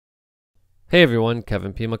Hey everyone,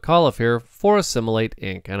 Kevin P McAuliffe here for Assimilate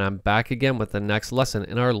Inc. and I'm back again with the next lesson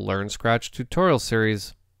in our Learn Scratch tutorial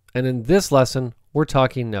series. And in this lesson, we're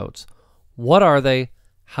talking notes. What are they?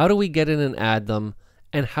 How do we get in and add them?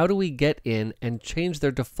 And how do we get in and change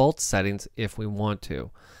their default settings if we want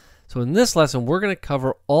to? So in this lesson, we're going to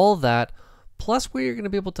cover all that, plus where you're going to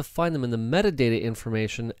be able to find them in the metadata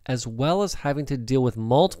information, as well as having to deal with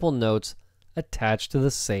multiple notes attached to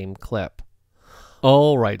the same clip.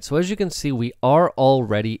 Alright, so as you can see, we are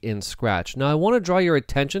already in Scratch. Now I want to draw your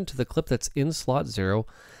attention to the clip that's in slot 0.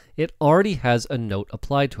 It already has a note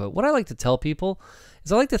applied to it. What I like to tell people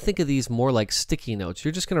is I like to think of these more like sticky notes.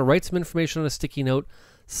 You're just going to write some information on a sticky note,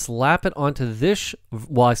 slap it onto this,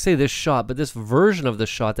 well I say this shot, but this version of the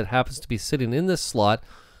shot that happens to be sitting in this slot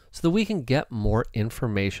so that we can get more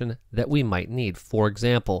information that we might need. For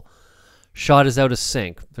example, shot is out of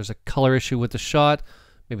sync. There's a color issue with the shot.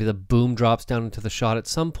 Maybe the boom drops down into the shot at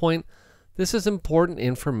some point. This is important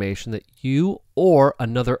information that you or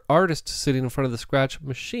another artist sitting in front of the Scratch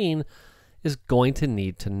machine is going to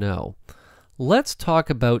need to know. Let's talk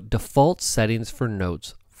about default settings for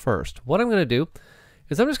notes first. What I'm going to do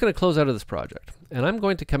is I'm just going to close out of this project and I'm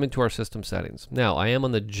going to come into our system settings. Now I am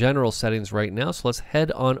on the general settings right now, so let's head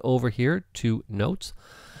on over here to notes.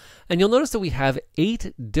 And you'll notice that we have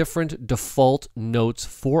 8 different default notes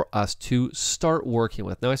for us to start working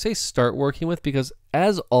with. Now I say start working with because,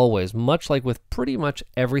 as always, much like with pretty much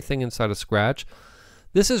everything inside of Scratch,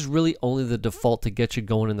 this is really only the default to get you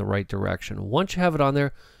going in the right direction. Once you have it on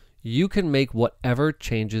there, you can make whatever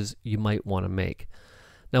changes you might want to make.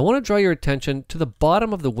 Now I want to draw your attention to the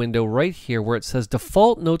bottom of the window right here where it says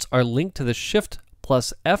default notes are linked to the Shift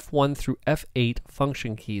plus F1 through F8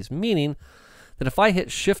 function keys, meaning that if I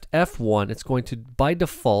hit Shift F1, it's going to, by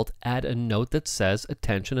default, add a note that says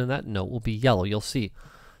attention, and that note will be yellow. You'll see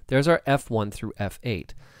there's our F1 through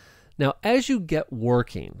F8. Now, as you get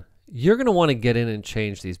working, you're going to want to get in and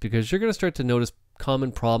change these because you're going to start to notice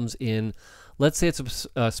common problems in, let's say it's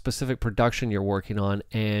a specific production you're working on,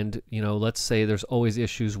 and, let's say there's always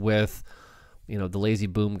issues with, the lazy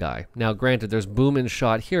boom guy. Now, granted, there's boom in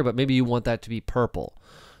shot here, but maybe you want that to be purple.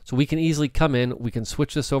 So we can easily come in, we can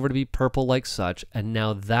switch this over to be purple like such, and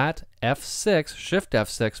now that F6, Shift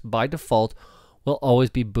F6, by default, will always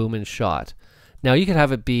be boom and shot. Now you could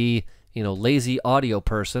have it be, lazy audio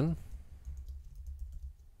person,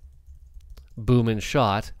 boom and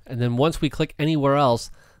shot, and then once we click anywhere else,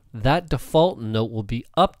 that default note will be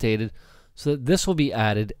updated so that this will be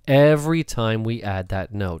added every time we add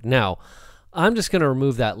that note. Now, I'm just going to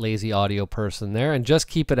remove that lazy audio person there and just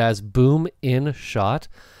keep it as boom in shot.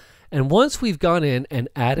 And once we've gone in and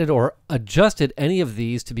added or adjusted any of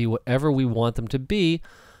these to be whatever we want them to be,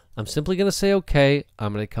 I'm simply going to say okay.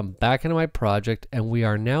 I'm going to come back into my project and we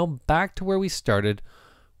are now back to where we started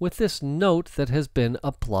with this note that has been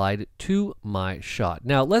applied to my shot.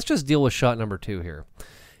 Now let's just deal with shot number 2 here.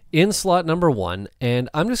 In slot number 1, and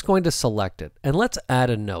I'm just going to select it and let's add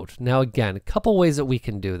a note. Now again, a couple ways that we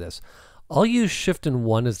can do this. I'll use Shift and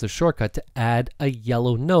 1 as the shortcut to add a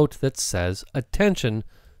yellow note that says attention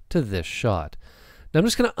to this shot. Now I'm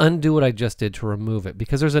just going to undo what I just did to remove it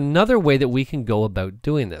because there's another way that we can go about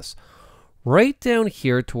doing this. Right down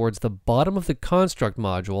here towards the bottom of the construct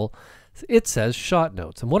module, it says shot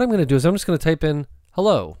notes. And what I'm going to do is I'm just going to type in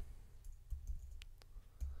hello.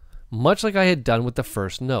 Much like I had done with the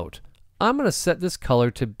first note. I'm going to set this color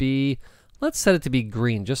to be, let's set it to be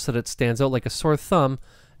green just so that it stands out like a sore thumb.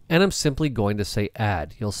 And I'm simply going to say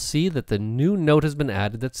add. You'll see that the new note has been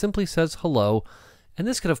added that simply says hello, and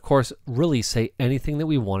this could of course really say anything that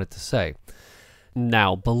we want it to say.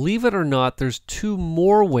 Now, believe it or not, there's 2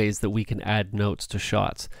 more ways that we can add notes to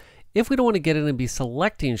shots. If we don't want to get in and be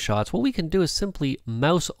selecting shots, what we can do is simply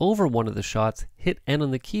mouse over one of the shots, hit N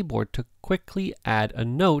on the keyboard to quickly add a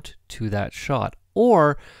note to that shot.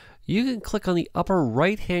 Or you can click on the upper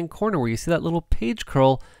right hand corner where you see that little page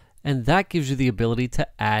curl, and that gives you the ability to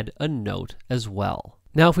add a note as well.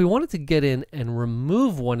 Now if we wanted to get in and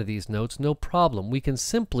remove one of these notes, no problem. We can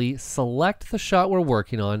simply select the shot we're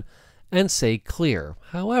working on and say clear.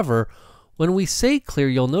 However, when we say clear,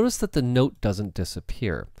 you'll notice that the note doesn't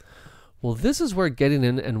disappear. Well, this is where getting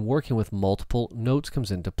in and working with multiple notes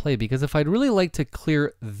comes into play, because if I'd really like to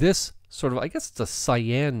clear this sort of, I guess it's a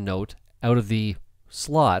cyan note out of the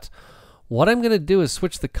slot, what I'm going to do is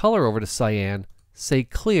switch the color over to cyan, say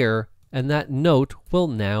clear, and that note will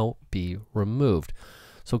now be removed.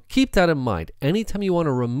 So keep that in mind. Anytime you want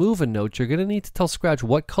to remove a note, you're going to need to tell Scratch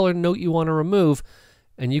what color note you want to remove,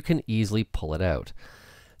 and you can easily pull it out.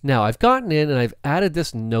 Now I've gotten in and I've added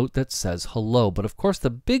this note that says hello, but of course the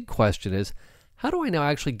big question is, how do I now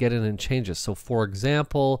actually get in and change this? So for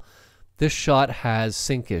example, this shot has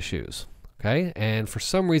sync issues. Okay, and for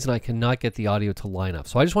some reason I cannot get the audio to line up.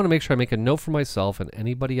 So I just want to make sure I make a note for myself and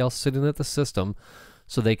anybody else sitting at the system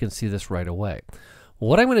so they can see this right away.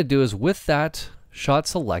 What I'm going to do is, with that shot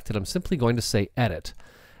selected, I'm simply going to say edit.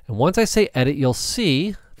 And once I say edit, you'll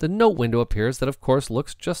see the note window appears that of course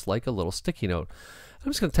looks just like a little sticky note.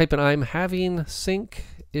 I'm just going to type in, I'm having sync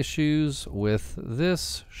issues with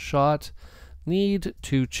this shot, need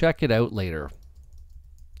to check it out later.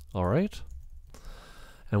 All right.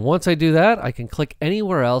 And once I do that, I can click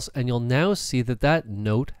anywhere else and you'll now see that that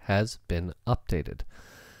note has been updated.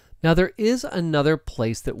 Now there is another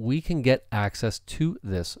place that we can get access to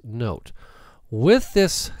this note. With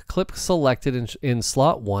this clip selected in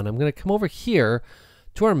slot 1, I'm going to come over here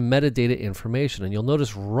to our metadata information, and you'll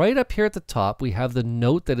notice right up here at the top we have the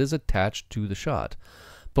note that is attached to the shot.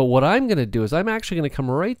 But what I'm going to do is I'm actually going to come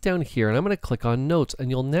right down here and I'm going to click on notes, and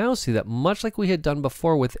you'll now see that much like we had done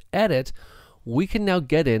before with edit, we can now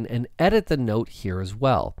get in and edit the note here as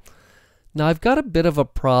well. Now I've got a bit of a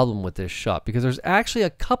problem with this shot because there's actually a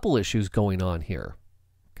couple issues going on here.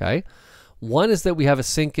 Okay, one is that we have a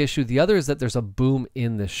sync issue, the other is that there's a boom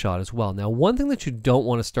in this shot as well. Now one thing that you don't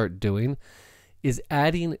want to start doing is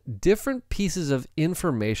adding different pieces of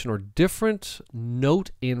information or different note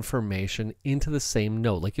information into the same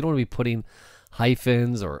note. Like, you don't want to be putting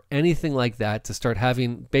hyphens or anything like that to start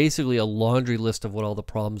having basically a laundry list of what all the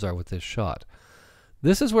problems are with this shot.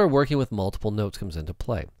 This is where working with multiple notes comes into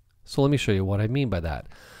play. So let me show you what I mean by that.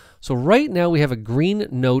 So right now we have a green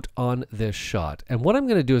note on this shot, and what I'm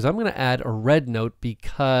going to do is I'm going to add a red note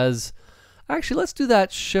because actually, let's do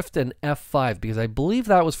that Shift and F5 because I believe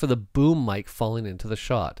that was for the boom mic falling into the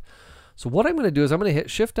shot. So what I'm going to do is I'm going to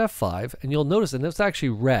hit Shift F5, and you'll notice, and it's actually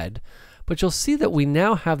red, but you'll see that we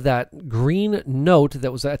now have that green note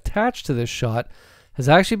that was attached to this shot has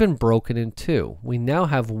actually been broken in two. We now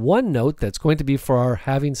have one note that's going to be for our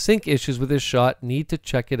having sync issues with this shot, need to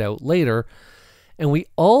check it out later. And we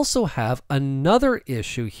also have another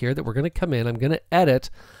issue here that we're going to come in. I'm going to edit.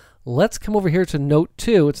 Let's come over here to note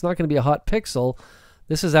 2. It's not going to be a hot pixel.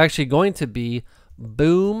 This is actually going to be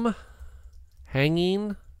boom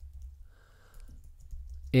hanging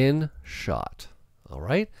in shot. All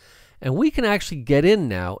right. And we can actually get in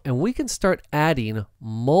now and we can start adding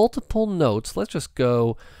multiple notes. Let's just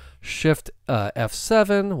go Shift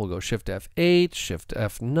F7. We'll go Shift F8, Shift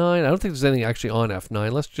F9. I don't think there's anything actually on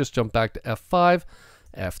F9. Let's just jump back to F5,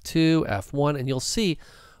 F2, F1, and you'll see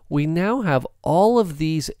we now have all of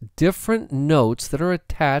these different notes that are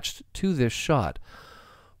attached to this shot.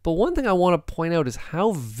 But one thing I want to point out is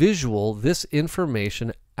how visual this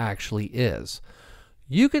information actually is.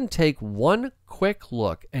 You can take one quick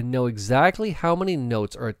look and know exactly how many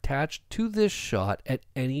notes are attached to this shot at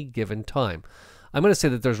any given time. I'm going to say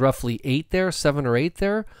that there's roughly 8 there, 7 or 8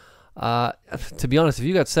 there. To be honest, if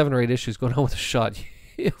you got 7 or 8 issues going on with a shot,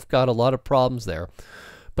 you've got a lot of problems there.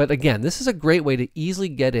 But again, this is a great way to easily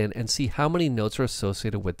get in and see how many notes are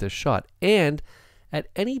associated with this shot. And at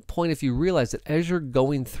any point, if you realize that as you're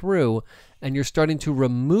going through and you're starting to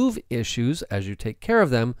remove issues as you take care of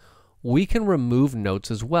them, we can remove notes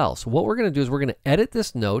as well. So what we're going to do is we're going to edit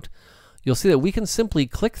this note. You'll see that we can simply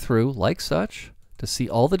click through like such to see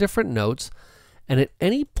all the different notes. And at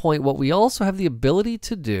any point, what we also have the ability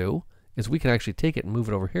to do is we can actually take it and move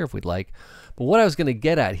it over here if we'd like. But what I was going to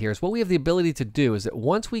get at here is what we have the ability to do is that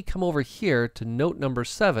once we come over here to note number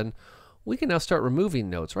 7, we can now start removing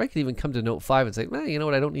notes. Or I can even come to note 5 and say, you know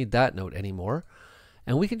what, I don't need that note anymore.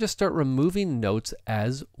 And we can just start removing notes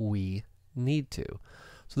as we need to.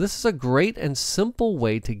 So this is a great and simple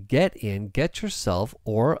way to get in, get yourself,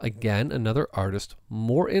 or again, another artist,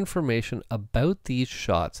 more information about these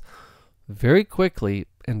shots very quickly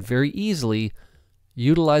and very easily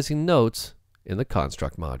utilizing notes in the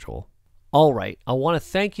Construct module. All right, I want to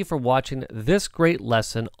thank you for watching this great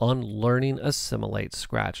lesson on learning Assimilate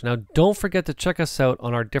Scratch. Now, don't forget to check us out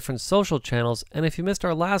on our different social channels, and if you missed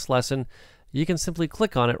our last lesson, you can simply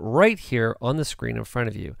click on it right here on the screen in front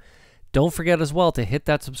of you. Don't forget as well to hit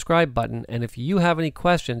that subscribe button, and if you have any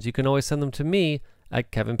questions, you can always send them to me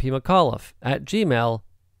at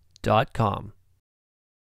kevinpmcauliffe@gmail.com.